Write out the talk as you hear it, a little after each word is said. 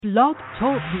Blog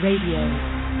Talk Radio.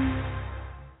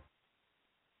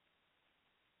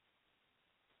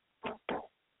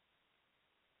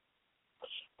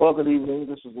 Well, good evening.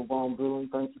 This is Sulena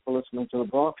Morris-Breland. Thank you for listening to the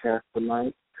broadcast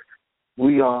tonight.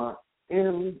 We are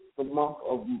in the month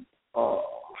of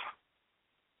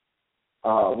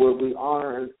where we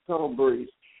honor and celebrate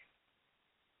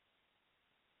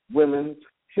women's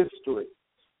history.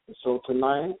 And so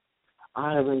tonight,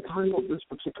 I have entitled this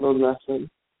particular lesson,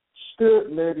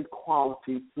 Spirit-Led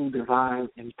Equality Through Divine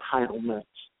Entitlements.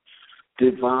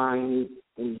 Divine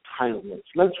Entitlements.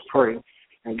 Let's pray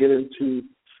and get into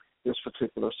this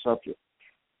particular subject.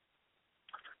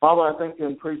 Father, I thank you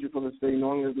and praise you for this day,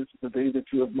 knowing that this is the day that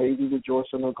you have made. We rejoice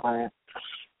and are glad.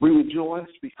 We rejoice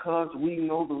because we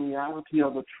know the reality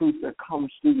of the truth that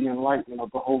comes through the enlightenment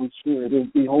of the Holy Spirit. It is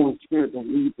the Holy Spirit that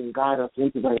leads and guides us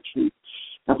into that truth.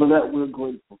 And for that, we're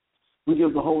grateful. We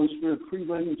give the Holy Spirit free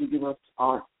rein to give us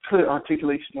our clear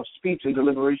articulation of speech and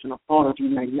deliberation of thought as we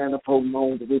make manifold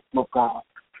known the wisdom of God.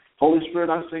 Holy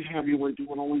Spirit, I say, have your way, do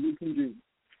what only you can do,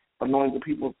 anointing the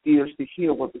people's ears to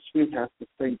hear what the Spirit has to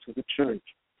say to the church.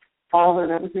 Father,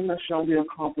 and everything that shall be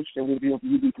accomplished and revealed,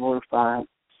 you be glorified.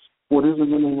 For it is in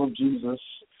the name of Jesus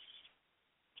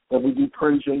that we do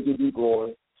praise you and give you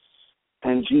glory.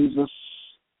 And Jesus,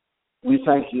 we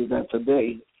thank you that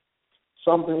today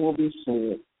something will be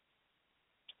said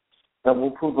that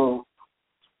will provoke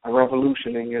a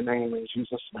revolution in your name, in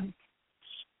Jesus' name.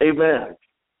 Amen.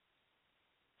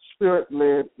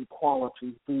 Spirit-led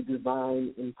equality through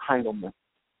divine entitlement.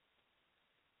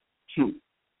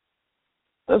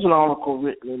 There's an article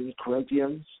written in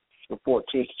Corinthians, the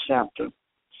 14th chapter. It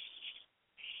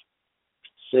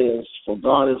says, for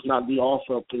God is not the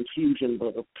author of confusion,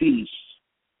 but of peace,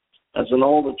 as in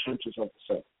all the churches of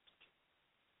the saints.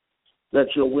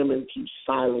 Let your women keep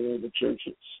silent in the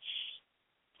churches,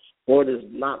 for it is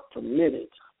not permitted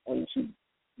unto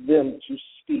them to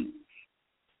speak,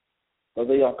 for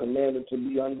they are commanded to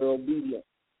be under obedience,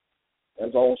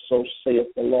 as also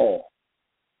saith the law.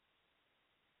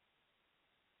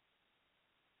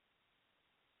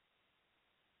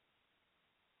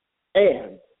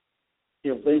 And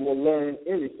if they will learn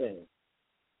anything,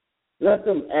 let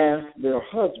them ask their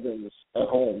husbands at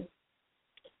home,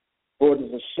 for it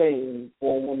is a shame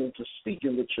for a woman to speak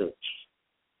in the church.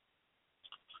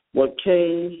 What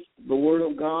came the word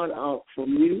of God out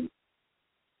from you,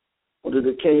 or did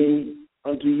it came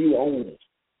unto you only?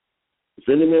 If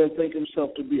any man think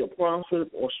himself to be a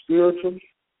prophet or spiritual,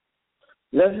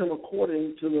 let him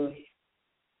according to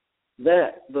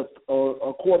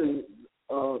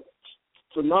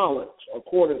to knowledge,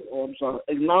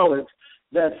 acknowledge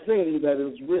that thing that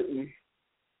is written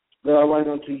that I write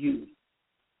unto you,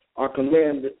 are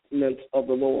commandments of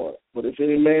the Lord. But if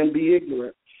any man be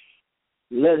ignorant,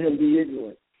 let him be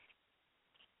ignorant.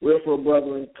 Wherefore,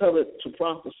 brethren, covet to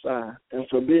prophesy, and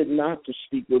forbid not to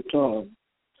speak with tongues.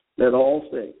 Let all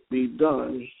things be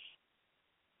done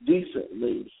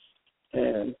decently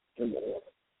and in order.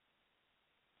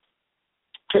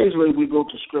 Occasionally we go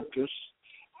to scriptures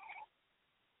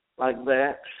like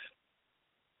that,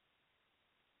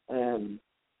 and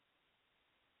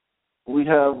we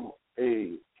have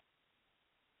a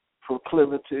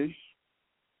proclivity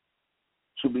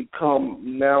to become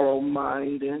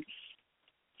narrow-minded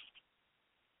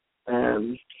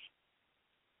and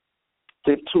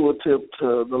intuitive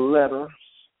to the letters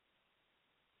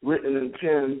written and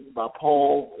penned by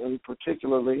Paul, and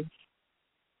particularly,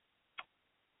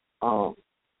 and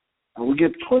we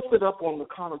get twisted up on the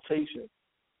connotation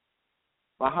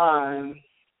behind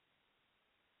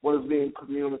what is being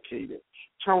communicated.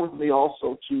 Turn with me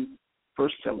also to 1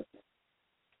 Timothy.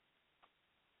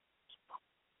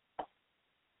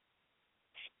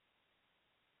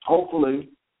 Hopefully,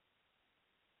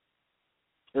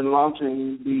 in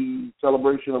launching the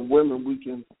celebration of women, we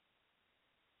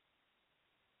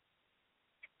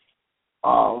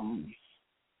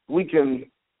can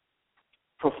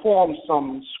perform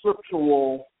some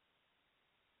scriptural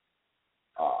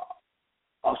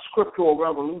a scriptural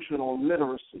revolution on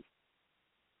literacy.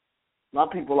 A lot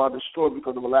of people are destroyed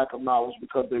because of a lack of knowledge,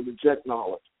 because they reject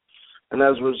knowledge. And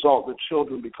as a result, the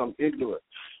children become ignorant.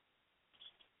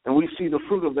 And we see the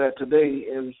fruit of that today,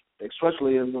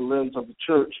 especially in the lens of the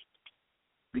church,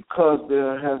 because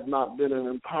there has not been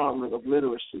an empowerment of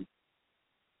literacy.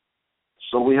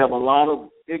 So we have a lot of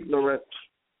ignorant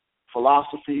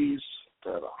philosophies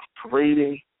that are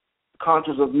parading the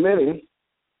conscience of many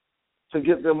to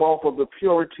get them off of the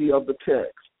purity of the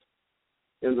text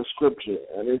in the scripture.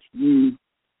 And if you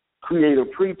create a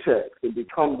pretext, it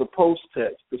becomes a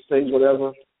post-text to say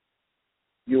whatever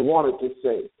you want it to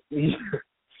say.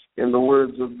 In the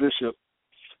words of Bishop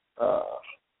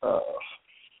uh,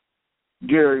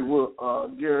 Gary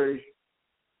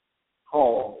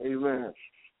Hall, amen.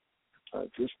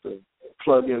 Just to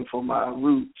plug in for my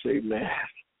roots, amen.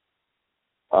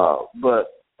 But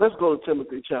let's go to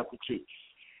Timothy chapter 2.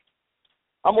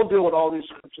 I'm going to deal with all these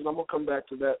scriptures. I'm going to come back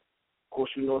to that. Of course,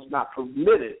 you know it's not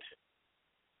permitted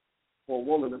for a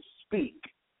woman to speak,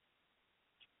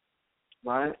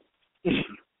 right?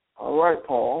 All right,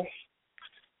 Paul.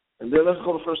 And then let's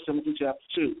go to 1 Timothy chapter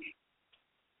 2.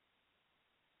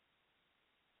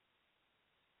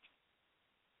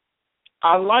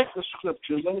 I like the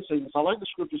scriptures. Let me say this. I like the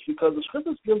scriptures because the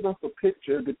scriptures give us a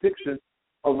depiction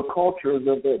of the cultures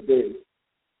of that day.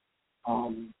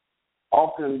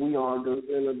 Often we are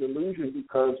in a delusion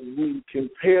because we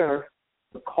compare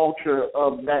the culture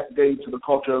of that day to the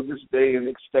culture of this day and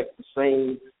expect the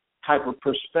same type of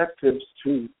perspectives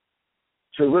to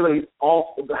really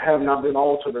have not been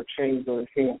altered or changed or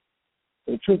enhanced.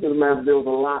 The truth of the matter, there was a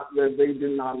lot that they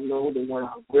did not know, they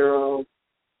weren't aware of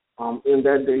in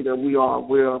that day that we are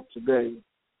aware of today.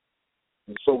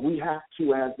 And so we have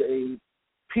to, as a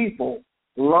people,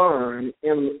 learn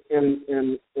in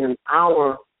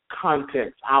our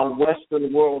context, our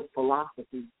Western world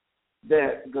philosophy,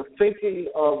 that the thinking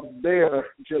of their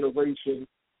generation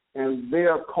and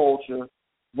their culture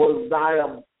was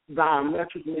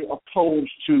diametrically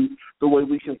opposed to the way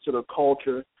we consider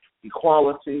culture,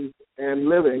 equality, and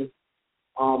living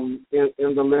in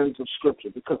the lens of Scripture,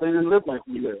 because they didn't live like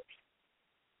we live.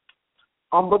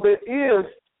 But there is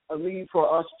a need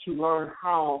for us to learn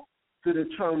how to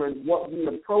determine what we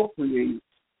appropriate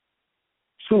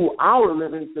to our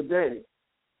living today,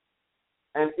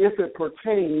 and if it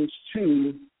pertains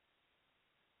to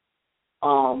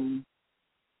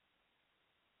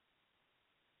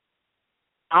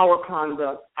our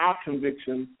conduct, our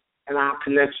conviction, and our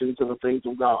connection to the things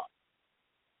of God.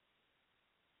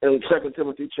 In 2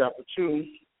 Timothy chapter 2,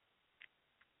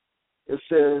 it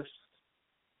says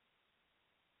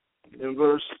in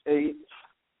verse 8,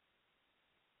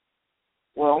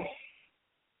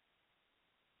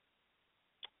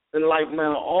 in like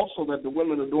manner also that the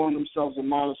women adorn themselves in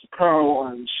modest apparel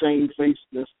and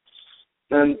shamefacedness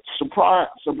and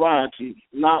sobriety,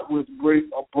 not with great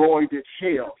embroidered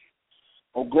hair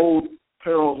or gold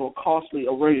pearls or costly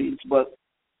arrays, but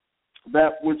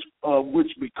that which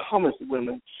becometh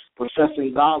women,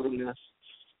 professing godliness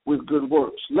with good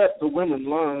works. Let the women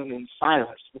learn in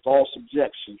silence with all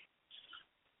subjection.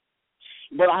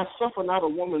 But I suffer not a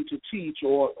woman to teach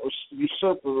or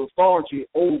usurp the authority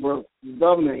over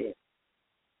the man,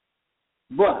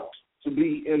 but to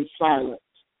be in silence.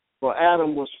 For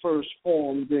Adam was first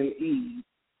formed, then Eve.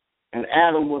 And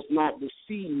Adam was not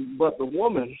deceived, but the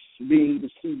woman, being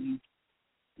deceived,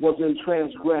 was in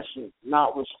transgression.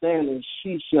 Notwithstanding,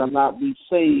 she shall not be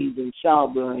saved in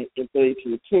childbearing if they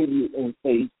continue in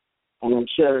faith and in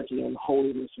charity and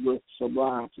holiness with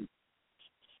sobriety.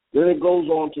 Then it goes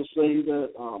on to say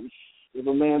that if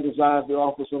a man desires the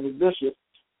office of a bishop,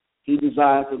 he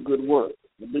desires a good work.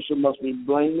 The bishop must be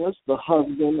blameless, the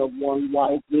husband of one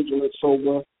wife, vigilant,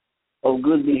 sober, of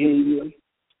good behavior,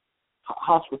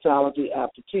 hospitality,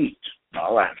 apt to teach.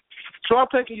 All right. So I'm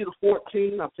taking you to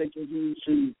 14. I'm taking you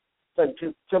to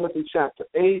 2 Timothy chapter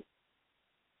 8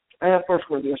 and 1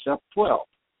 Corinthians chapter 12.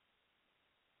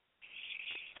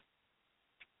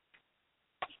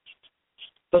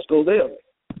 Let's go there.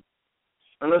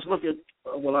 And let's look at,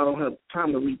 I don't have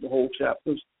time to read the whole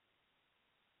chapters.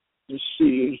 Let's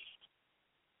see.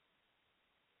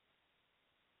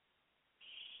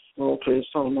 Okay,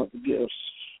 it's talking about the gifts.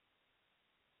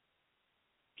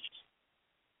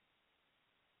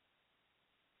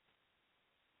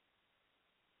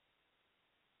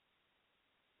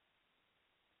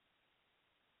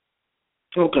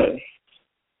 Okay.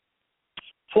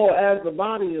 For as the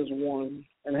body is one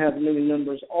and has many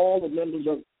members, all the members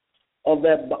of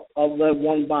that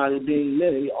one body, being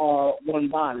many, are one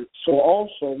body. So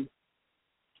also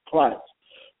Christ.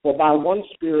 For by one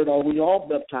Spirit are we all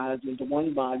baptized into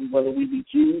one body, whether we be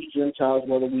Jews, Gentiles,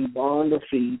 whether we bond or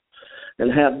free,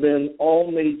 and have been all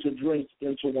made to drink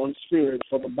into one Spirit.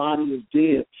 For the body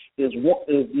is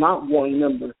not one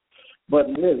member, but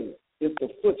many. If the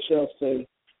foot shall say,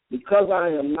 because I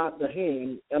am not the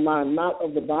hand, am I not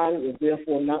of the body, is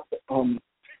therefore not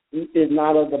is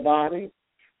not of the body?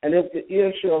 And if the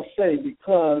ear shall say,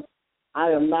 because I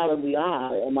am not of the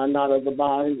eye, am I not of the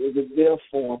body, is it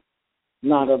therefore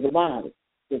not of the body?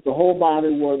 If the whole body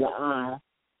were the eye,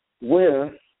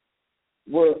 where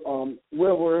were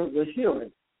the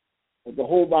hearing? If the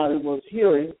whole body was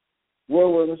hearing, where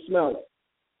were the smelling?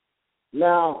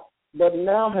 Now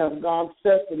have God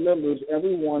set the members,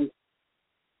 every one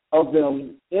of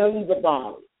them in the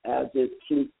body as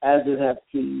it had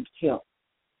pleased him.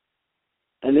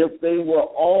 And if they were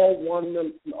all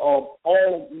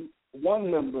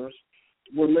one members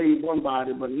were made one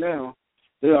body, but now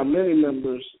there are many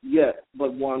members yet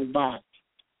but one body.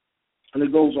 And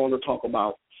it goes on to talk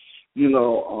about, we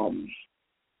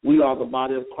are the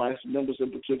body of Christ, members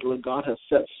in particular. God has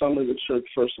set some in the church,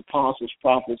 first apostles,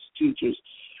 prophets, teachers.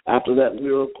 After that,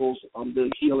 miracles,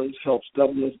 the healings, helps,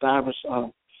 governments, diverse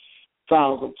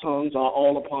styles of tongues, are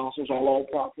all apostles, are all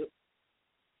prophets.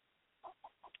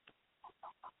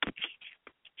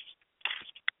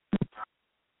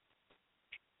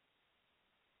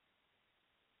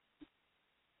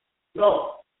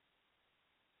 No.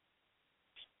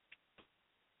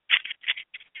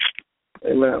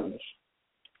 Amen.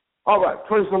 All right,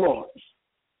 praise the Lord.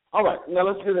 All right, now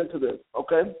let's get into this,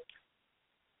 okay?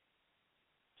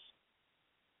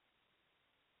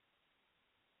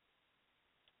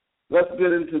 Let's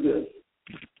get into this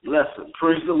lesson.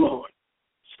 Praise the Lord.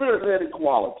 Spirit-led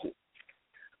equality.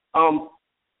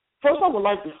 First, I would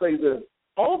like to say this.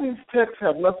 All these texts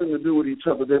have nothing to do with each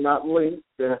other. They're not linked.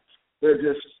 They're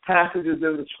just passages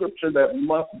in the Scripture that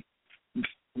must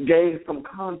gain some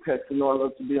context in order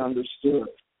to be understood.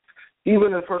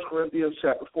 Even in 1 Corinthians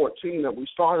chapter 14 that we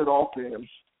started off in,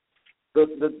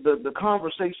 the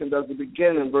conversation doesn't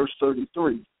begin in verse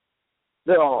 33.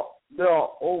 There are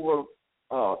over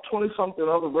 20-something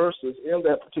other verses in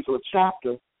that particular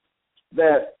chapter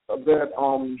that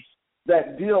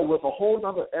deal with a whole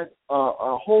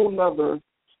nother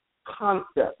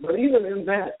concept. But even in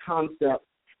that concept,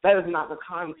 that is not the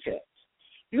context.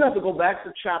 You have to go back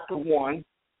to chapter 1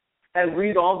 and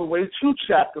read all the way to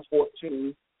chapter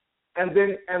 14, and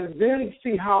then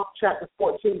see how chapter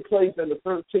 14 plays into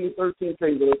 13, 13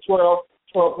 plays into 12,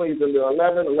 12 plays into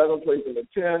 11, 11 plays into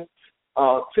 10,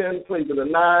 10 plays into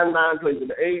 9, 9 plays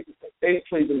into 8, 8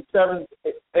 plays into 7,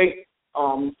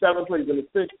 7 plays into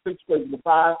 6, 6 plays into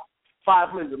 5, 5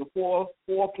 plays into 4,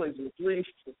 4 plays into 3,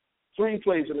 3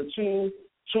 plays into 2,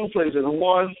 2 plays into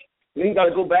 1. Then you got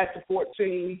to go back to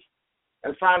 14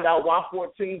 and find out why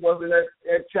 14 wasn't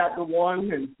at chapter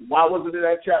 1 and why wasn't it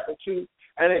at chapter 2.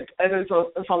 And it's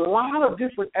a lot of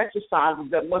different exercises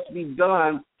that must be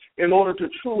done in order to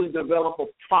truly develop a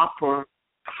proper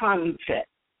context.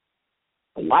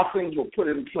 A lot of things were put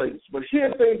in place. But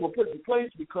here things were put in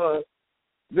place because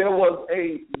there was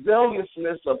a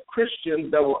zealousness of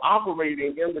Christians that were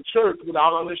operating in the church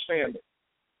without understanding.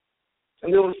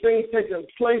 And there was things taking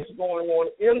place going on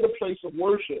in the place of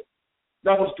worship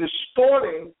that was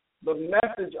distorting the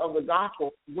message of the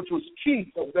gospel, which was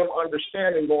key for them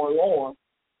understanding going on,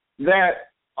 that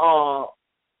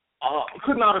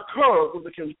could not occur with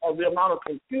the amount of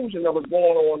confusion that was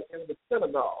going on in the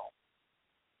synagogue.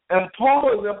 And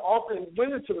Paul and them often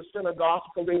went into the synagogue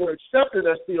because they were accepted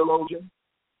as theologians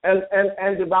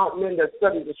and devout men that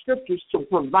studied the scriptures to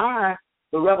provide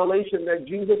the revelation that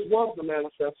Jesus was the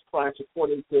manifest Christ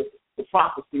according to the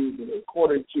prophecies and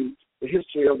according to the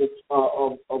history of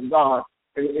God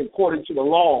and according to the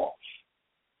law.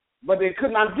 But they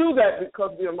could not do that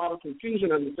because of the amount of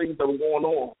confusion and the things that were going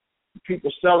on.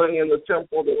 People selling in the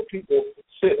temple, there were people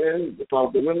sitting, the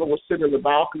women would sit in the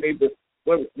balcony, the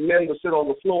men would sit on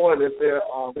the floor, and if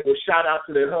they would shout out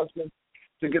to their husbands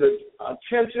to get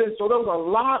attention. So there was a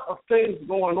lot of things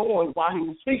going on while he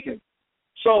was speaking.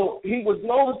 So he was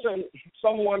noticing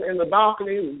someone in the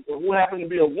balcony who happened to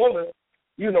be a woman,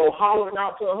 hollering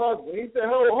out to her husband. He said,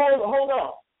 hold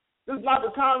up. This is not the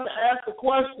time to ask a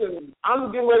question.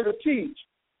 I'm getting ready to teach.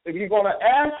 If you're going to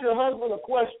ask your husband a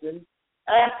question,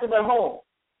 ask him at home.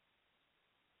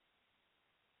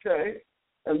 Okay?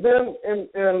 And then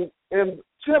in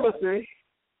Timothy,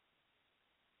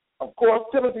 of course,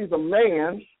 Timothy's a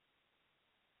man,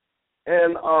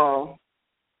 and of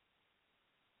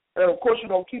course you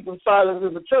don't keep him silent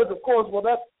in the church. Of course, well,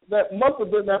 that must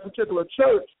have been that particular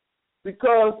church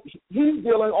because he's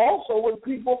dealing also with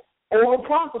people over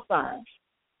prophesying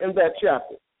in that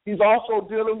chapter. He's also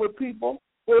dealing with people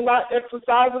who are not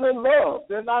exercising in love.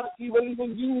 They're not even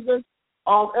using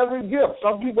every gift.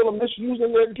 Some people are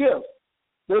misusing their gifts.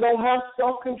 They don't have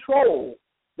self-control.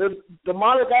 The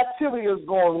demonic activity is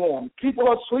going on. People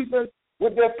are sleeping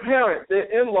with their parents, their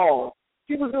in-laws.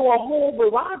 People do a whole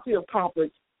variety of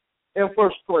topics in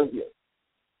 1 Corinthians.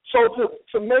 So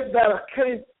to make that a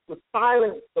case to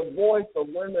silence the voice of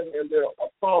women and their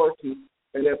authority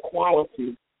and their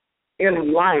quality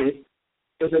in life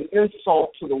is an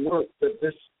insult to the work that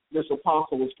this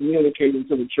apostle was communicating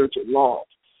to the church at large.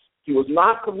 He was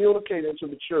not communicating to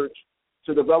the church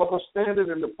to develop a standard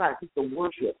in the practice of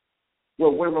worship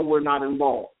where women were not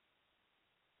involved.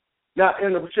 Now,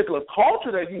 in the particular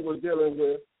culture that he was dealing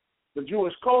with, the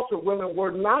Jewish culture, women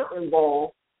were not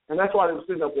involved, and that's why they were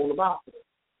sitting up on the balcony.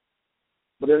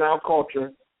 But in our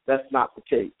culture, that's not the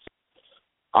case.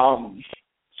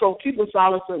 So keeping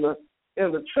silence in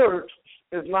the church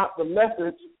is not the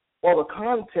message or the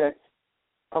context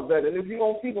of that. And if you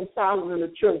don't keep them silent in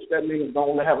the church, that means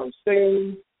don't have them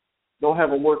sing, don't have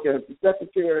them work as a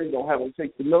secretary, don't have them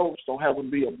take the notes, don't have them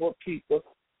be a bookkeeper.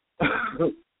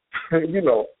 You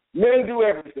know, men do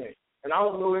everything. And I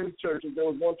don't know any churches. There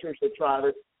was one church that tried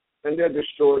it, and they're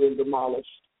destroyed and demolished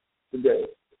today.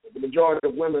 The majority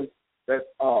of women that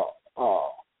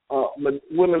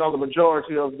women are the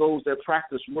majority of those that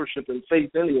practice worship and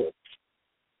faith anyway.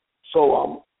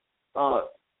 So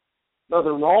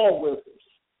nothing wrong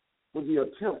with the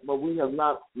attempt, but we have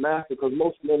not mastered because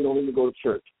most men don't even go to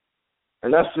church.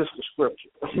 And that's just the scripture.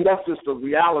 That's just the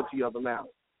reality of the matter.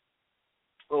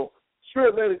 So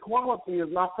spirit-led equality is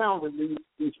not found in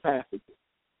these passages,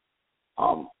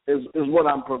 is what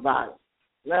I'm providing.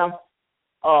 Now,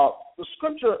 the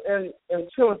scripture in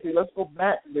Timothy, let's go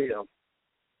back there.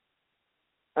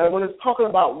 And when it's talking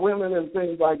about women and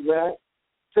things like that,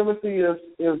 Timothy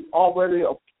is already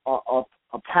a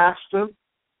pastor,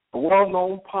 a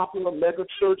well-known, popular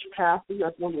mega-church pastor.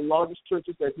 That's one of the largest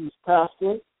churches that he's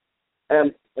pastoring.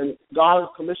 And God is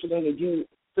commissioning to do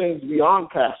things beyond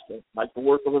pastoring, like the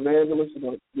work of evangelists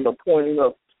and the appointing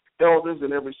of elders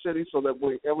in every city so that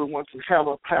everyone can have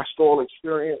a pastoral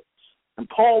experience. And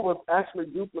Paul was actually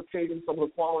duplicating some of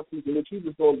the qualities in which he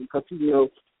was doing because he knew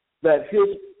that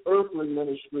his earthly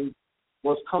ministry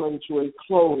was coming to a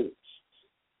close.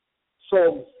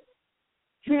 So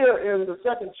here in the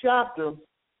second chapter,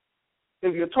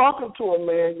 if you're talking to a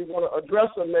man, you're going to address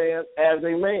a man as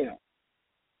a man,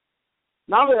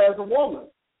 not as a woman.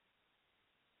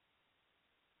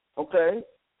 Okay?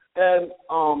 And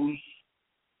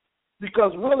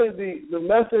because really the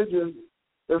message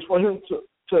is for him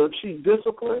to achieve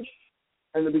discipline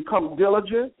and to become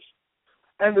diligent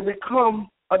and to become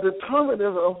a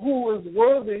determinative of who is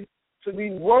worthy to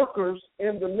be workers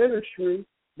in the ministry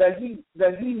that he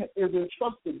is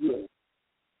entrusted with.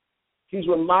 He's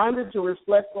reminded to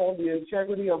reflect on the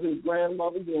integrity of his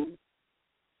grandmother.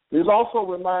 He's also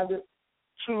reminded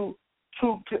to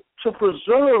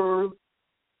preserve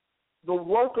the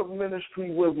work of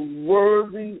ministry with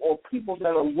worthy or people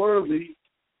that are worthy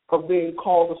of being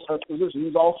called to such positions.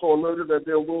 He's also alerted that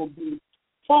there will be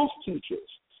false teachers.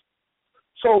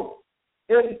 So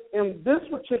in this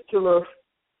particular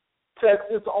text,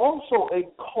 it's also a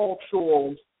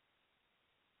cultural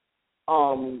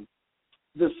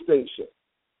distinction.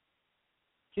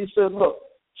 He said, look,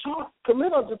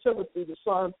 commit unto Timothy the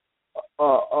son,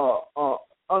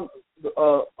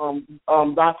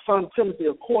 thy son Timothy,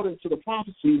 according to the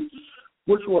prophecy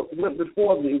which went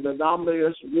before thee, that thou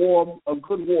mayest war a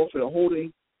good warfare,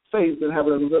 holding faith and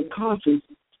having a good conscience,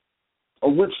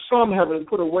 of which some have been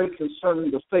put away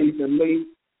concerning the faith and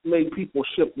made people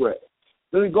shipwreck.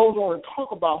 Then he goes on and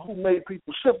talk about who made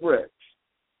people shipwreck.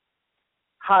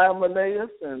 Hymenaeus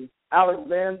and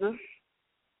Alexander,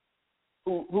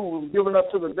 who was given up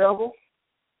to the devil,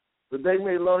 that they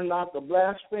may learn not to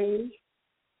blaspheme,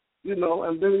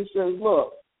 and then he says,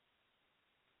 look,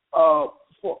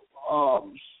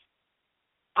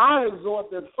 I exhort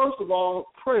that, first of all,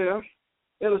 prayer,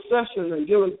 intercession, and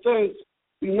giving thanks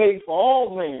be made for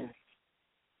all men,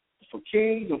 for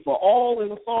kings and for all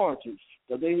in authorities,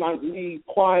 that they might lead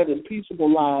quiet and peaceable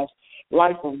lives,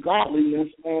 life of godliness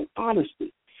and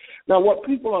honesty. Now, what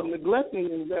people are neglecting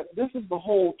is that this is the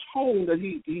whole tone that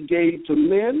he gave to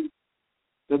men,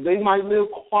 that they might live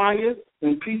quiet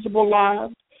and peaceable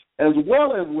lives, as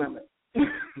well as women,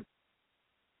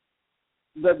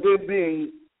 that they're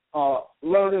being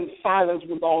learned in silence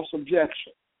with all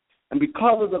subjection. And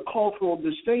because of the cultural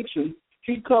distinction,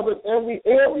 he covered every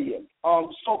area.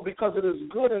 So because it is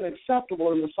good and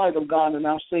acceptable in the sight of God and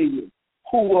our Savior,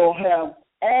 who will have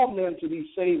all men to be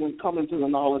saved and come into the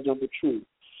knowledge of the truth.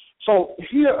 So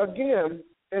here again,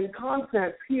 in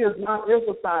context, he is not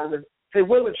emphasizing, hey,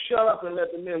 women, shut up and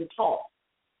let the men talk.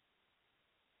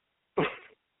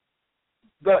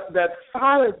 That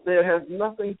silence there has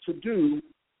nothing to do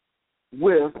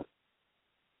with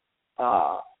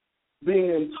being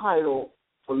entitled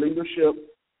for leadership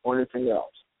or anything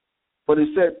else. But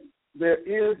he said there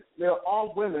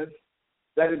are women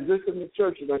that exist in the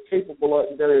church that are capable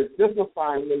of, that are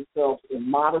dignifying themselves in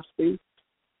modesty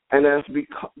and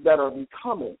that are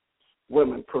becoming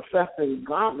women, professing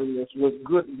godliness with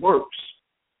good works.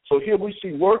 So here we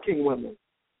see working women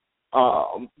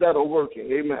that are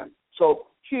working. Amen. So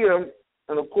here,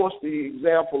 and of course the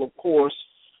example, of course,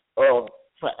 for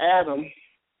Adam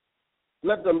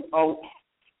let them.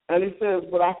 And he says,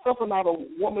 but I suffer not a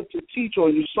woman to teach or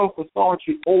usurp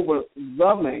authority over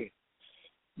the man,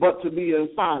 but to be in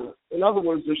silence. In other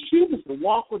words, if she was to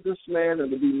walk with this man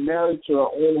and to be married to her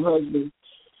own husband,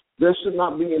 there should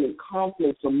not be any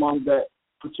conflicts among that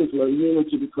particular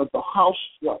unity, because the house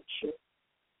structure,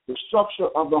 the structure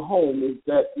of the home, is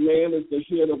that man is the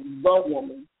head of the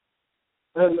woman,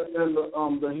 and the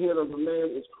head of the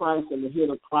man is Christ, and the head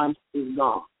of Christ is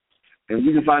God. And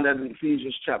you can find that in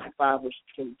Ephesians chapter 5, verse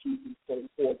 22 through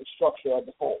 24, the structure of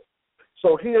the home.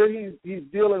 So here he's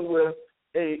dealing with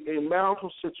a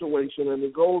marital situation, and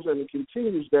it goes and it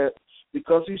continues that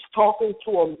because he's talking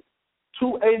to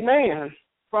a man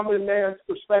from a man's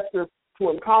perspective, to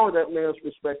empower that man's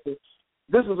perspective.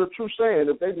 This is a true saying.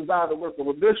 If they desire to work with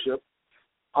a bishop,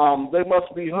 they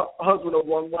must be husband of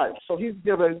one wife. So he's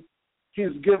giving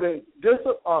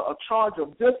a charge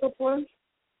of discipline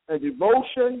and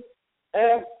devotion,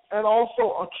 and also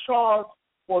a charge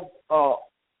for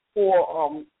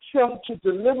him to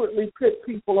deliberately pick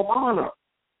people of honor,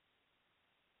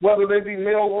 whether they be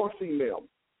male or female.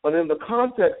 But in the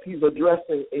context, he's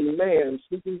addressing a man,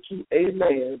 speaking to a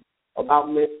man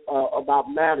about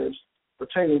matters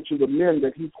pertaining to the men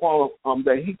that he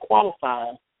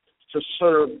qualifies to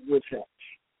serve with him.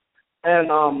 And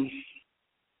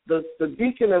the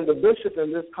deacon and the bishop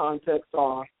in this context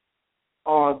are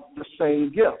the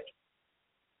same gift.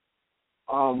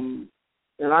 And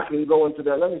I can go into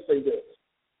that. Let me say this.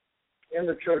 In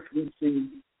the church that we see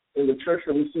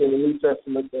in the New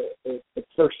Testament, the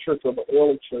first church of the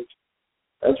early church,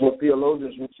 as what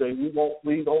theologians would say, we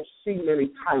don't see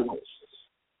many titles.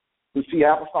 We see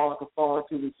apostolic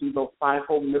authority. We see those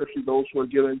fivefold ministry, those who are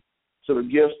given to the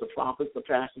gifts, the prophets, the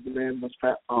pastors, the evangelist,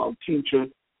 teacher,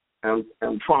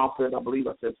 and prophet. I believe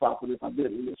I said prophet. If I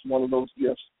didn't, it's one of those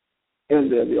gifts in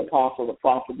there: the apostle, the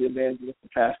prophet, the evangelist, the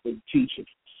pastor, the teacher.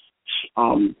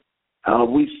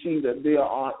 We see that there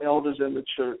are elders in the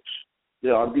church,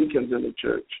 there are deacons in the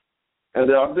church, and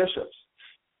there are bishops.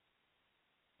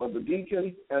 But the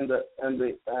deacon and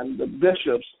the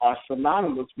bishops are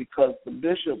synonymous, because the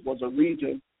bishop was a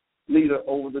regent leader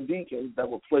over the deacons that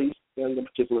were placed in the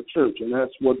particular church, and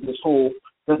that's what the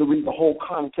whole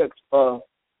context of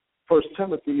 1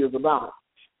 Timothy is about.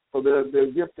 So their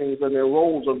giftings and their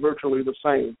roles are virtually the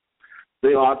same.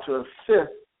 They are to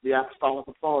assist the apostolic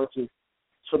authority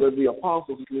so that the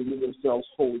apostles can give themselves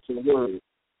wholly to the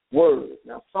word.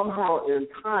 Now, somehow in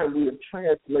time we have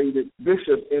translated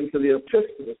bishop into the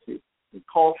episcopacy. And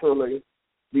culturally,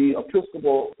 the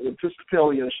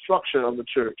Episcopalian structure of the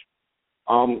church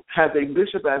has a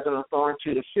bishop as an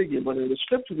authoritative figure, but in the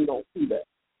scripture we don't see that.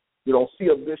 We don't see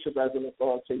a bishop as an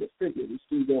authoritative figure. We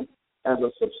see them as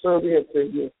a subservient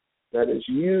figure that is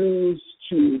used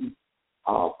to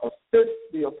assist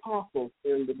the apostles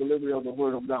in the delivery of the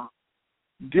word of God,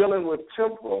 dealing with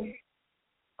temporal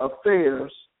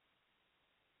affairs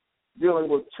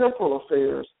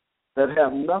that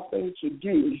have nothing to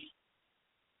do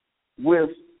with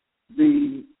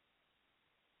the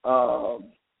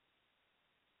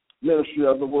ministry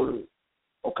of the word.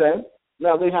 Okay?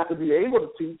 Now, they have to be able to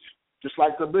teach, just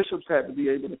like the bishops had to be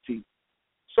able to teach.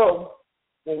 So,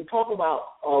 when we talk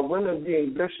about women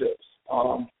being bishops,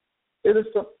 it is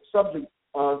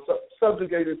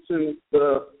subjugated to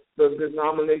the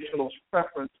denominational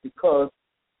preference, because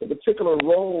the particular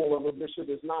role of a bishop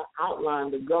is not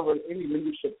outlined to govern any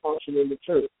leadership function in the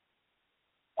church.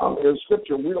 In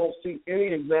Scripture, we don't see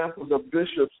any examples of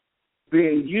bishops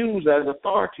being used as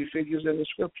authority figures in the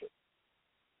Scripture.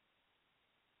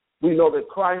 We know that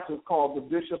Christ is called the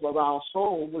bishop of our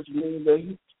soul, which means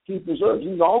that he preserves.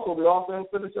 He's also the author and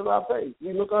finisher of our faith.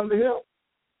 We look unto him.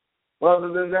 But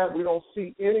other than that, we don't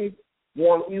see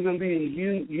anyone even being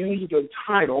used a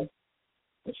title.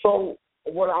 So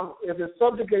if it's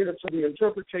subjugated to the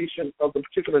interpretation of the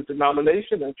particular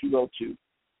denomination that you go to,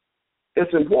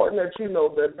 it's important that you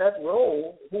know that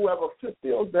role, whoever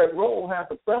fulfills that role, has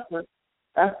a preference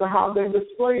as to how they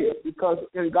display it, because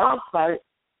in God's sight,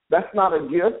 that's not a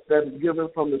gift that's given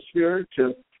from the Spirit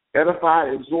to edify,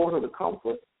 exhort, or to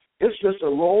comfort. It's just a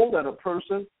role that a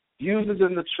person uses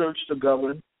in the church to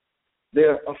govern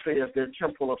their affairs, their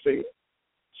temporal affairs.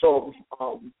 So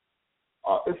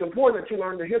it's important that you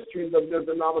learn the histories of their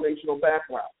denominational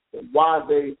background and why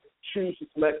they choose to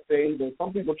select things. And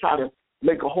some people try to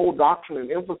make a whole doctrine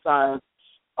and emphasize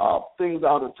things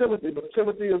out of Timothy, but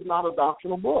Timothy is not a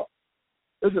doctrinal book.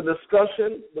 It's a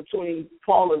discussion between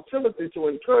Paul and Timothy to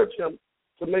encourage him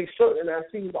to make certain that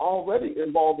he's already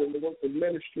involved in the work of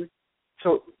ministry,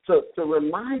 to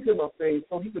remind him of things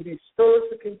so he could be stirred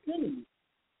to continue.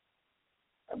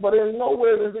 But in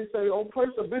nowhere does he say, oh, place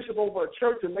a bishop over a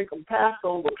church and make them pastor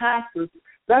over pastors.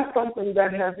 That's something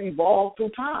that has evolved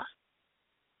through time.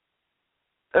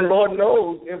 And Lord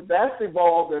knows if that's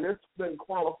evolved and it's been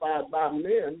qualified by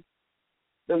men,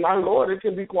 then my Lord, it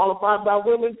can be qualified by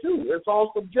women too. It's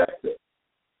all subjective.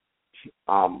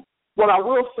 What I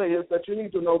will say is that you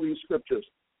need to know these scriptures.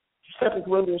 2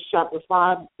 Corinthians chapter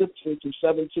 5, 15 to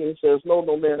 17 says, no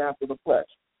man after the flesh.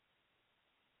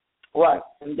 Right.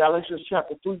 In Galatians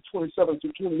chapter 3, 27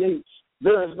 to 28,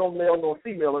 there is no male nor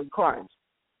female in Christ.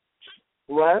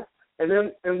 Right? And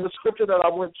then in the scripture that I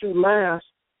went to last,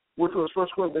 which was 1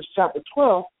 Corinthians chapter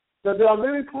 12, that there are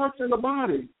many parts in the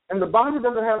body, and the body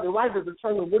doesn't have the right to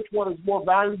determine which one is more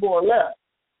valuable or less.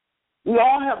 We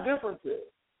all have differences.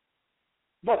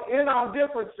 But in our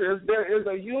differences, there is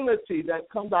a unity that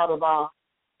comes out of our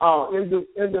in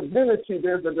divinity.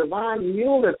 There's a divine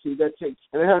unity that takes,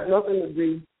 and it has nothing to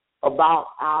do about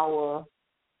our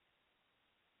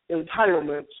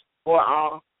entitlements or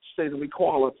our state of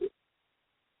equality.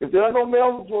 If there are no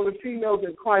males or females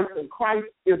in Christ, then Christ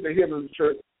is the head of the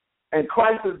church. And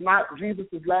Christ is not Jesus'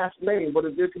 last name, but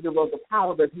indicative of the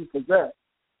power that he possessed.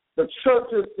 The church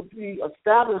is to be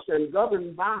established and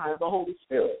governed by the Holy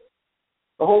Spirit.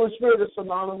 The Holy Spirit is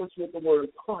synonymous with the word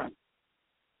Christ.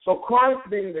 So Christ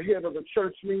being the head of the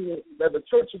church means that the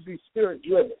church should be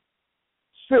spirit-driven,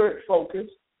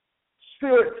 spirit-focused,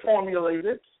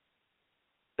 spirit-formulated,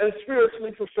 and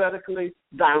spiritually, prophetically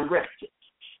directed.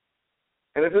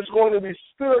 And if it's going to be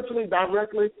spiritually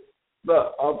directly, we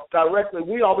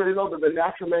already know that the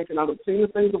natural man cannot obtain the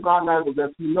things of God, neither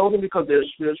does he know them because they're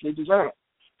spiritually discerned.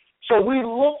 So we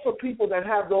look for people that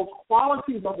have those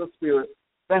qualities of the Spirit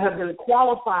that have been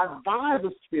qualified by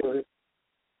the Spirit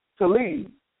to lead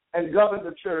and govern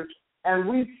the church, and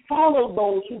we follow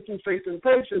those who through faith and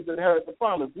patience inherit the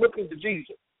promise, looking to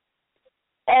Jesus,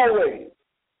 always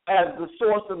as the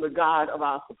source and the guide of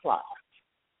our supply.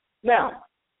 Now,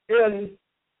 in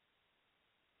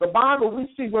the Bible, we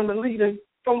see women leading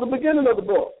from the beginning of the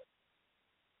book.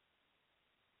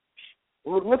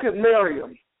 Look at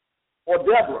Miriam or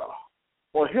Deborah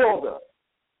or Hilda,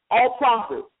 all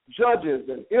prophets, judges,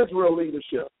 and Israel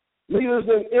leadership, leaders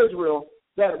in Israel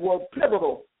that were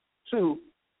pivotal to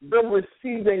them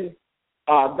receiving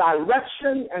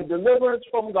direction and deliverance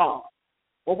from God.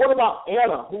 Well, what about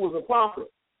Anna, who was a prophet,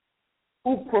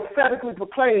 who prophetically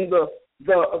proclaimed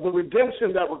the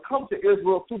redemption that would come to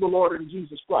Israel through the Lord and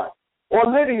Jesus Christ? Or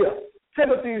Lydia,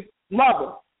 Timothy's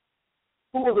mother,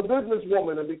 who was a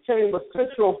businesswoman and became a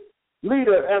central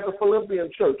leader at the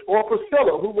Philippian church. Or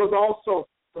Priscilla, who was also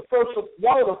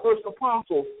one of the first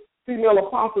apostles, female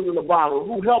apostles in the Bible,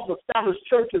 who helped establish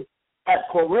churches at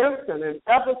Corinth and in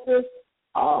Ephesus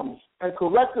and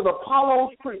corrected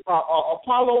Apollo's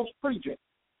preaching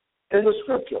in the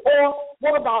scripture. Or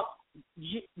what about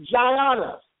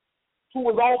Gianna, who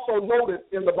was also noted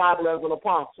in the Bible as an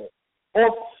apostle,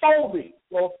 or Phoebe,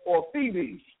 or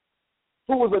Phoebe,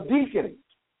 who was a deacon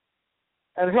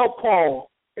and helped Paul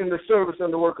in the service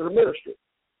and the work of the ministry.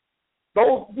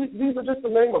 These are just to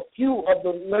name a few of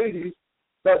the ladies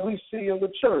that we see in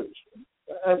the church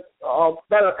and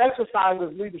that are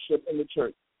exercising leadership in the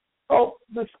church. So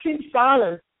this keep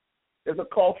silence is a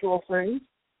cultural thing.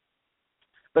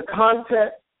 The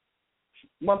context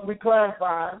must be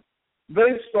clarified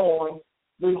based on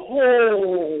the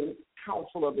whole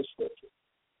counsel of the Scripture.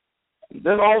 And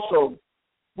then also,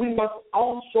 we must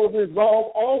also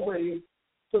resolve always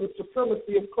to the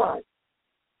supremacy of Christ.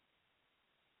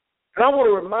 And I want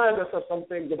to remind us of some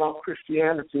things about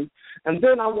Christianity, and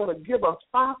then I want to give us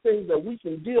 5 things that we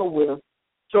can deal with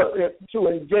to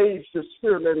engage the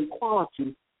spirit-led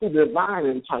equality through divine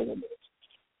entitlement.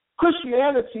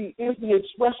 Christianity is the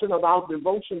expression of our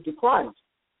devotion to Christ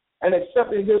and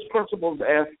accepting his principles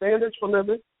as standards for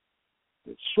living,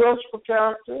 strengths for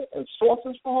character, and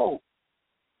sources for hope.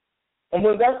 And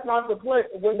when that's not in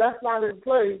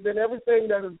play, then everything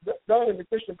that is done in the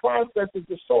Christian process is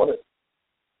distorted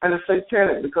and it's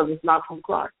satanic because it's not from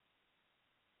Christ.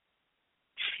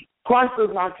 Christ does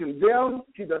not condemn.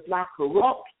 He does not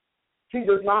corrupt. He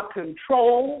does not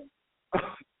control.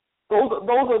 Those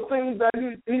are things that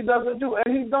he doesn't do,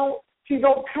 and he don't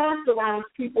characterize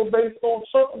people based on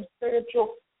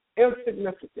circumstantial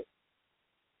insignificance.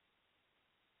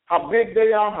 How big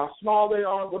they are, how small they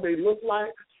are, what they look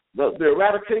like, the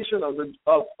eradication of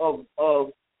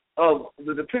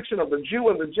the depiction of the Jew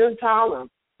and the Gentile and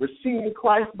receiving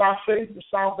Christ by faith for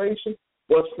salvation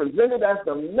was presented as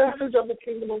the message of the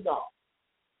kingdom of God.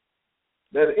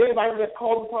 That anybody that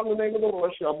calls upon the name of the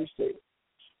Lord shall be saved.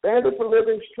 Standard for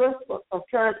living, strength of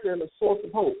character, and a source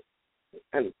of hope.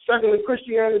 And secondly,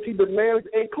 Christianity demands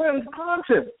a cleansed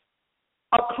conscience,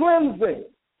 a cleansing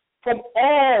from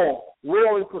all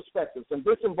worldly perspectives. And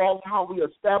this involves how we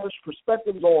establish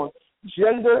perspectives on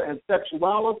gender and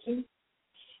sexuality,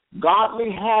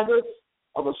 godly habits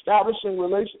of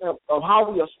of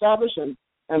how we establish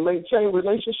and maintain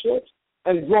relationships,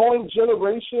 and growing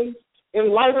generations in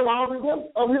light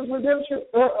of his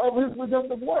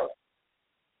redemptive work.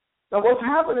 Now, what's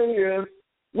happening is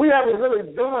we haven't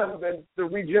really done the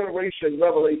regeneration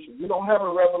revelation. We don't have a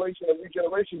revelation of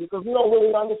regeneration because we don't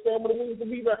really understand what it means to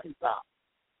be reconciled,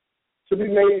 to be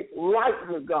made right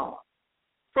with God.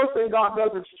 First thing God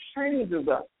does is changes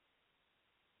us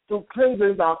through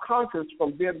cleansing our conscience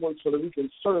from dead ones so that we can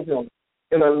serve him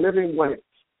in a living way,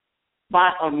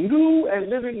 by a new and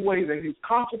living way that he's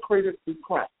consecrated through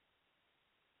Christ.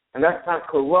 And that's not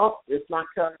corrupt. It's not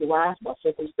characterized by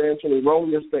circumstantial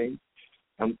erroneous things.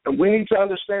 And we need to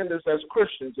understand this as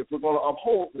Christians if we're going to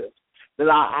uphold this, that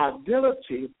our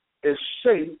identity is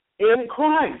shaped in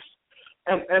Christ.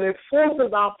 And it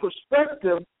forces our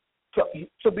perspective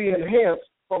to be enhanced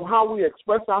from how we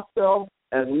express ourselves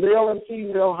as male and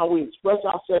female, how we express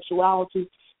our sexuality,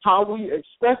 how we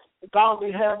express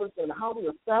godly habits, and how we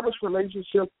establish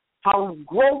relationships, how we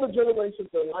grow the generations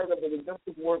in light of the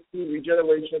redemptive work through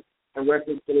regeneration and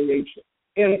reconciliation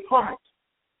in Christ.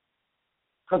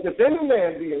 Because if any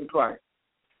man be in Christ,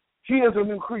 he is a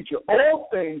new creature. All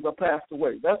things are passed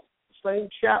away. That's the same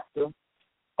chapter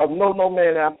of no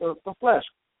man after the flesh,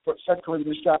 2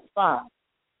 Corinthians chapter 5,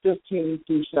 15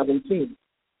 through 17.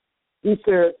 He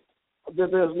said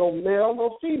that there's no male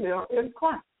nor female in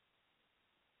Christ.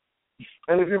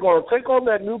 And if you're going to take on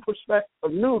that new perspective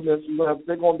of newness, you're going to have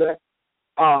to take on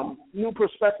that new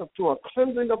perspective to a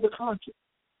cleansing of the conscience.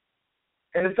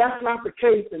 And if that's not the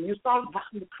case, and you start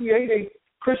creating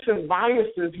Christian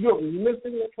biases, you're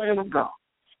missing the plan of God.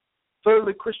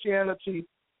 Thirdly, Christianity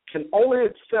can only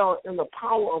excel in the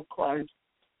power of Christ.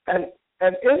 And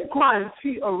in Christ,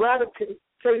 he eradicates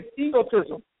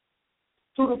egotism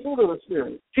through the fruit of the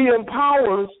Spirit. He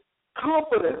empowers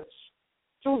confidence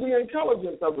through the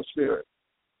intelligence of the Spirit.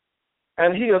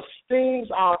 And he esteems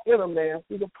our inner man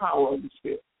through the power of the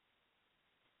Spirit.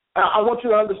 I want you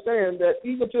to understand that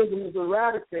egotism is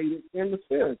eradicated in the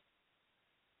Spirit.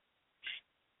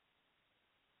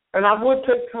 And I would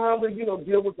take time to,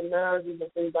 deal with the marriages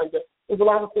and things like that. There's a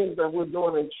lot of things that we're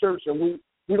doing in church, and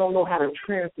we don't know how to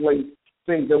translate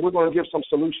things, and we're going to give some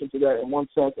solution to that in 1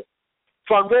 second.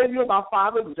 So I gave you about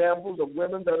 5 examples of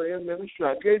women that are in ministry.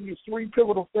 I gave you 3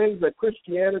 pivotal things that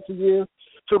Christianity is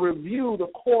to review the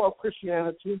core of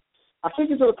Christianity. I think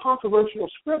these are the controversial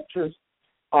scriptures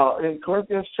in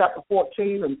Corinthians chapter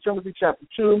 14 and Timothy chapter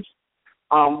 2.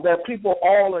 That people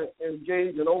all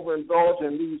engage and overindulge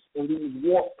in these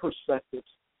warped perspectives,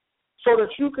 so that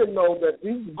you can know that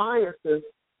these biases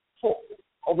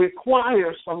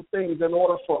require some things in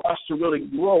order for us to really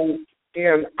grow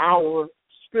in our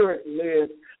spirit-led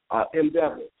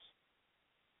endeavors.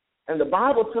 And the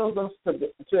Bible tells us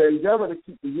to endeavor to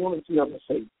keep the unity of the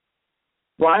faith,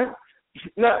 right?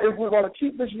 Now, if we're going to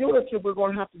keep this unity, we're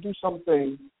going to have to do some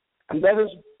things. And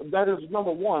that is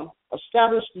number 1,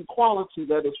 establish the equality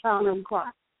that is found in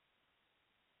Christ.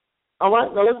 All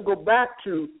right, now let's go back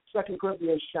to 2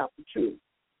 Corinthians chapter 2.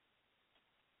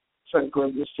 2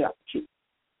 Corinthians chapter 2.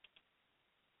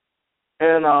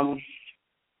 And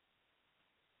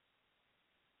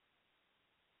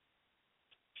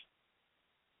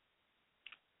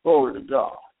glory to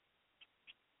God.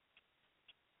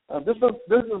 This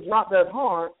is not that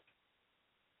hard,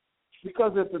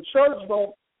 because if the church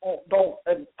don't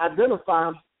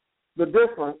identify the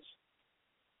difference,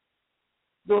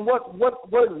 then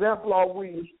what example are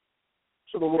we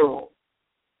to the world?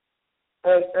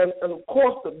 And of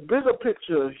course, the bigger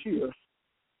picture here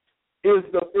is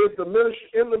the ministry,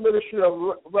 in the ministry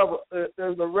of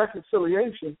the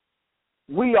reconciliation.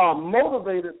 We are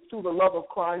motivated through the love of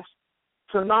Christ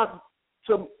to not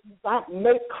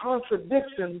make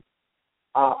contradictions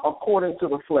according to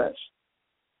the flesh.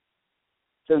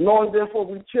 So knowing therefore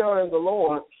we share in the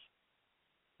Lord,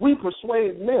 we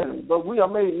persuade men, but we are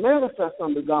made manifest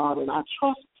unto God, and our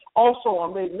trust also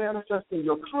are made manifest in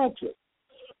your conscience.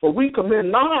 For we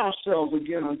commend not ourselves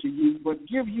again unto you, but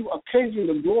give you occasion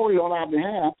to glory on our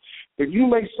behalf, that you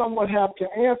may somewhat have to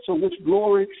answer which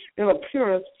glory in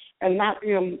appearance and not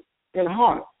in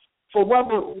heart. For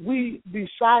whether we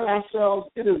beside ourselves,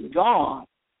 it is God,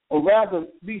 or rather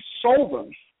be sober,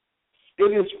 it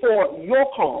is for your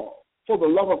cause. For the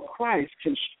love of Christ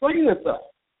constraineth us,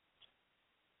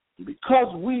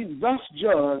 because we thus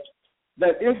judge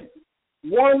that if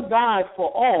one died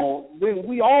for all, then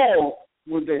we all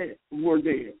were dead.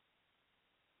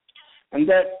 and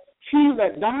that he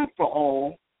that died for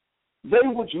all, they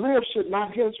which live should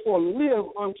not henceforth live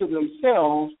unto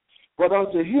themselves, but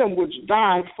unto him which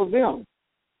died for them,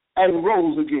 and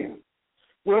rose again.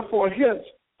 Wherefore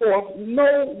henceforth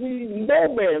know we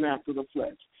no man after the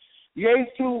flesh. Yea,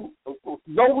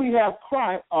 though we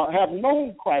have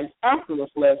known Christ after the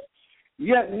flesh,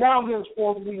 yet now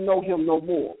henceforth we know him no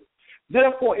more.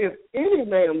 Therefore, if any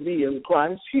man be in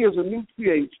Christ, he is a new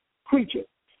creature.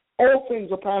 All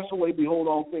things are passed away, behold,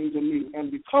 all things are new,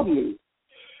 and become new.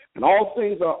 And all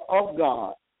things are of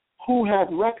God, who hath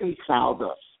reconciled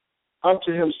us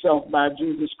unto himself by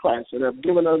Jesus Christ, and have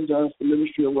given unto us the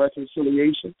ministry of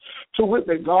reconciliation, to wit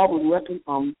that God was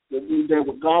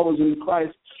God was in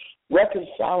Christ,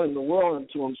 reconciling the world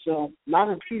unto himself, not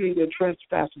imputing their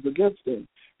trespasses against them,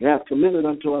 and hath committed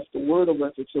unto us the word of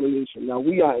reconciliation. Now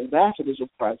we are ambassadors of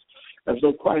Christ, as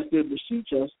though Christ did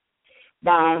beseech us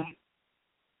by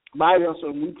us,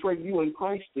 and we pray you in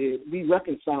Christ did be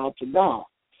reconciled to God.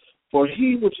 For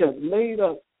he which hath made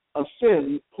us a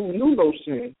sin, who knew no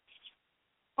sin,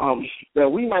 that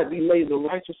we might be made the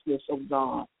righteousness of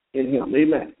God in him.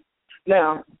 Amen.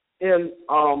 Now, in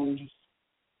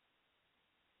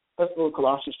let's go to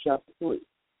Colossians chapter 3.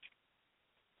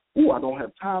 I don't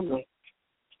have time to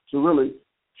really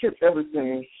hit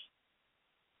everything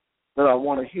that I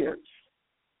want to hit.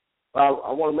 I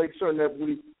want to make sure that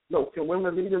we know, can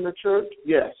women lead in the church?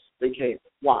 Yes, they can.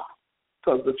 Why?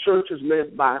 Because the church is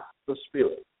led by the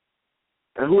Spirit.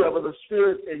 And whoever the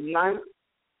Spirit ignites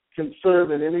can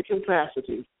serve in any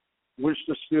capacity which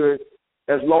the Spirit,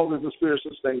 as long as the Spirit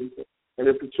sustains it. And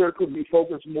if the church would be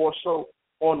focused more so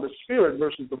on the Spirit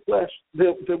versus the flesh,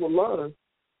 they will learn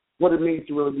what it means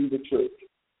to really be the church.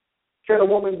 Can a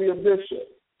woman be a bishop?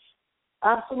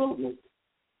 Absolutely.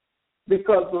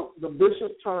 Because the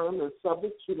bishop term is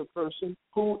subject to the person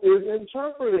who is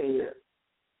interpreting it.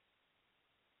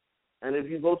 And if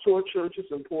you go to a church,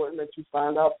 it's important that you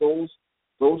find out those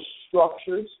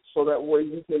structures, so that way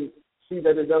you can see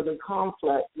that it doesn't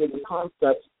conflict with the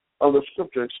concepts of the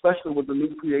Scripture, especially with the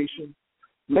new creation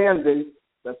mandate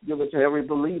that's given to every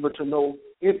believer to know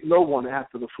if no one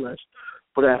after the flesh,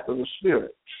 but after the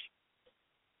Spirit.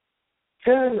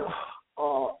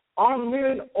 Are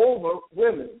men over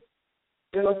women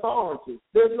in authority?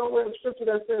 There's nowhere in Scripture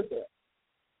that says that.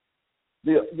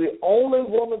 The only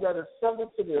woman that is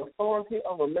subject to the authority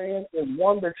of a man is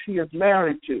one that she is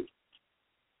married to.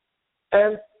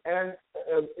 And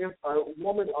if a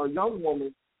woman or young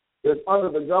woman is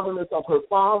under the governance of her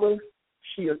father,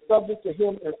 she is subject to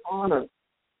him in honor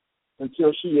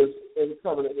until she is in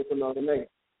covenant with another man.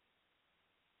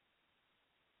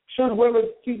 Should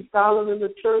women keep silent in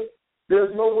the church?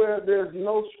 There's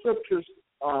no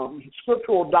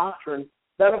scriptural doctrine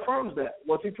that affirms that.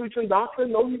 Was he preaching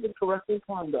doctrine? No, he was correcting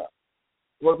conduct.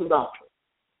 It wasn't doctrine.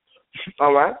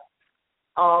 All right?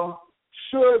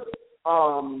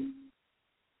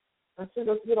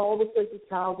 Let's get all the sacred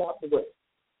cows out the way.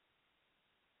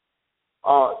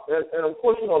 And of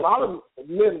course, a lot of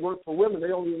men work for women.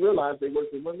 They only realize they work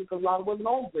for women because a lot of women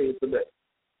own things today.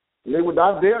 And they would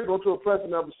not dare go to a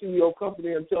president of a CEO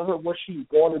company and tell her what she's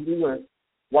going to do and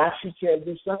why she can't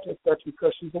do such and such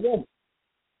because she's a woman.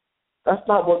 That's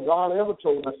not what God ever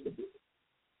told us to do.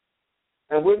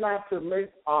 And we're not to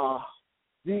make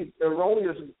these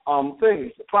erroneous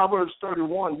things. Proverbs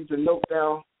 31, you can note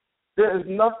down, there's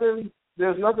nothing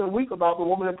weak about the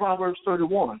woman in Proverbs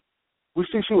 31. We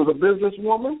see she was a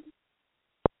businesswoman.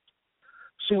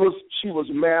 She was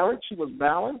married. She was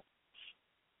balanced.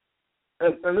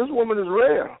 And this woman is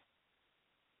rare.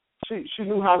 She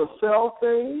knew how to sell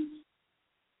things.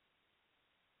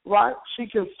 Right? She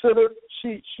considered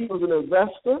she was an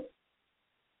investor.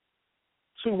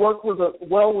 She worked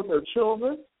well with her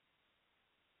children.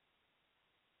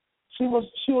 She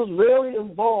was very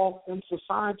involved in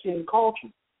society and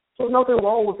culture. So there's nothing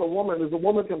wrong with a woman. Is a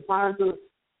woman confined to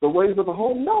the ways of the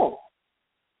home? No.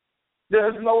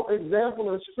 There's no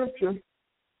example in Scripture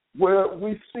where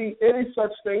we see any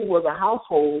such thing where the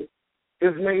household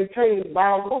is maintained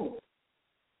by a woman.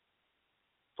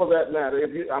 For that matter,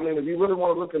 if you really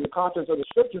want to look in the context of the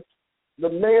Scripture, the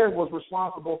man was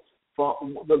responsible for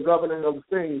the governing of the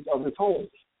things of his home.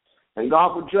 And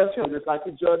God would judge him just like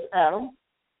he judged Adam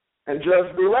and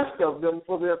judged the rest of them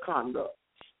for their conduct.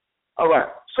 All right,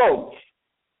 so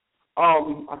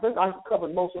I think I've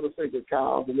covered most of the sacred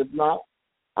cows, and if not,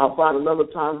 I'll find another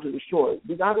time to destroy it.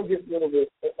 We got to get rid of the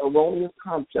erroneous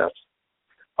concepts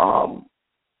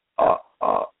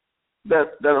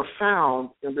that are found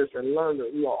in this, and learn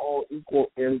that we are all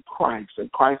equal in Christ,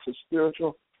 and Christ is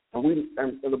spiritual, and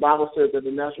the Bible says that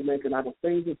the natural man cannot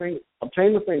obtain the things of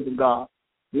God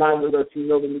neither does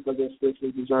humility because they're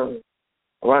spiritually discerning.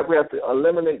 All right, we have to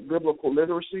eliminate biblical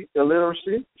illiteracy,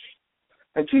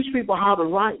 and teach people how to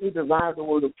rightly divide the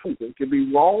word of truth. It can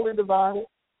be wrongly divided,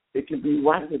 it can be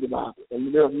rightly divided.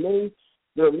 And there are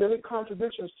many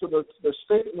contradictions to the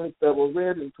statements that were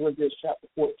read in Corinthians chapter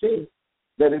 14,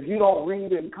 that if you don't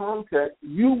read in context,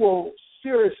 you will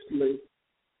seriously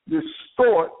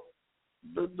distort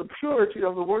the purity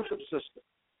of the worship system.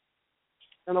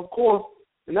 And of course,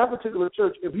 in that particular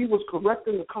church, if he was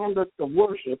correcting the conduct of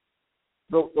worship,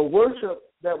 the worship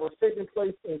that was taking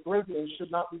place in Corinthians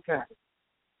should not be carried.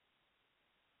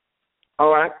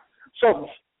 All right? So,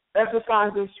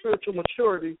 exercising spiritual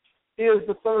maturity is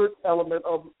the third element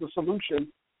of the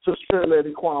solution to spirit-led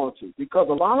equality, because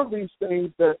a lot of these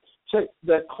things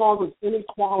that causes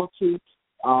inequality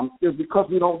is because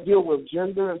we don't deal with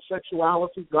gender and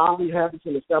sexuality, godly habits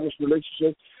and established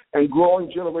relationships, and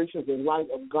growing generations in light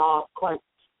of God,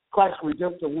 Christ's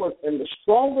redemptive work. And the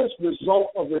strongest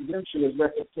result of redemption is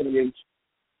reconciliation,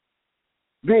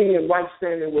 being in right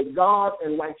standing with God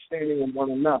and right standing with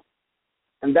one another.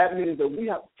 And that means that we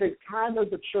have to take time as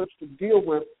a church to deal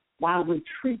with why we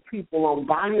treat people on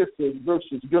biases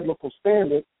versus biblical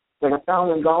standards that are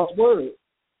found in God's Word.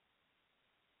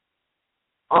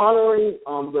 Honoring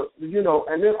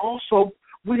and then also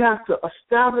we have to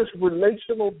establish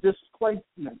relational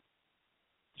displacement.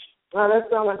 Now that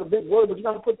sounds like a big word, but you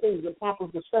got to put things in proper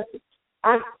perspective.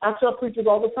 I tell preachers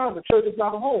all the time, the church is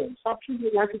not a home. Stop treating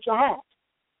it like it's your house.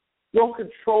 You don't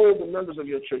control the members of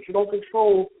your church. You don't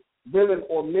control women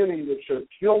or men in your church.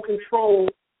 You don't control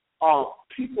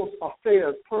people's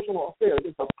affairs, personal affairs.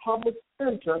 It's a public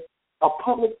center, a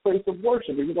public place of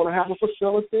worship. If you're going to have a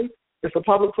facility, it's a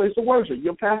public place of worship.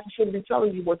 Your pastor shouldn't be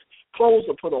telling you what clothes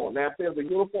to put on. Now, if there's a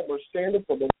uniform or standard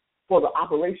for the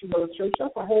operation of the church,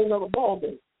 that's a whole other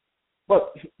ballgame.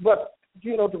 But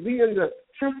to be in the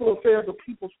temporal affairs of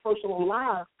people's personal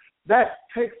lives, that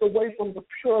takes away from the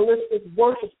pluralistic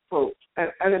worship approach,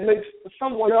 and it makes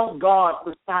someone else God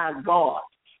beside God.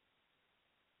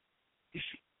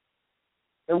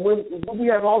 And when we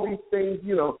have all these things,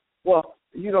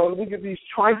 we get these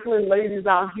trifling ladies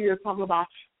out here talking about,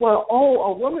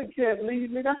 a woman can't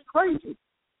lead me. That's crazy.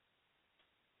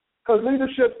 Because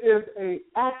leadership is an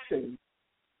action.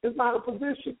 It's not a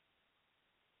position.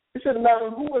 It shouldn't matter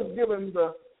who is given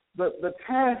the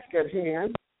task at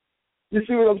hand. You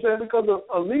see what I'm saying? Because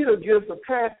a leader gives a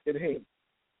task at hand.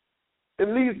 It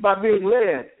leads by being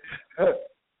led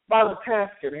by the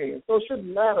task at hand. So it shouldn't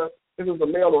matter if it's a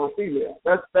male or a female.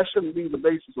 That shouldn't be the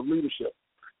basis of leadership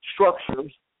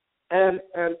structures. And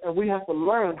we have to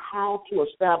learn how to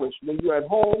establish. When you're at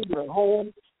home, you're at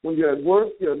home. When you're at work,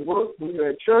 you're at work. When you're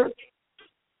at church,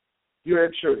 you're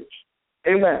at church.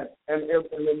 Amen. And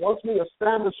then once we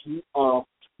establish and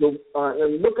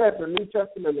look at the New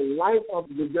Testament in light of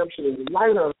redemption, in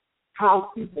light of how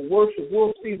people worship,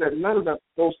 we'll see that none of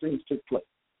those things took place.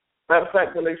 Matter of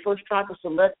fact, when they first tried to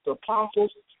select the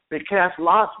apostles, they cast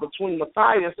lots between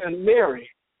Matthias and Mary.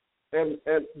 And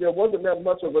there wasn't that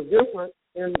much of a difference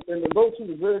in the vote. She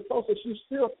was very close. So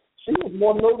she was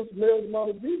more noticed, Mary's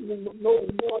mother Jesus was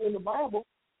noticed more in the Bible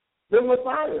than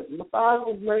Matthias. Matthias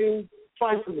was named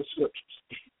twice in the scriptures.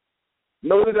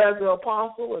 Noted as an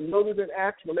apostle and noted in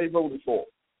Acts when they voted for him.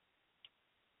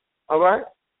 All right?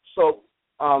 So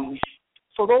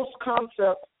those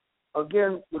concepts,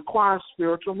 again, require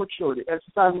spiritual maturity.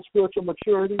 Exercising spiritual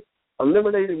maturity,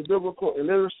 eliminating biblical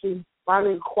illiteracy,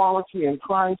 finding equality in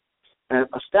Christ, and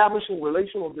establishing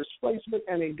relational displacement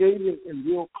and engaging in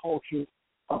real culture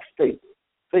of faith.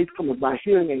 Faith comes by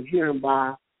hearing and hearing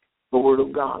by the Word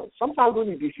of God. Sometimes we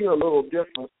need to hear a little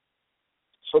different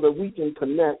so that we can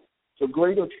connect to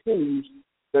greater truths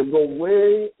that go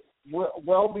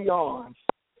well beyond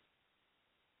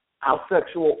our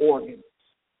sexual organs.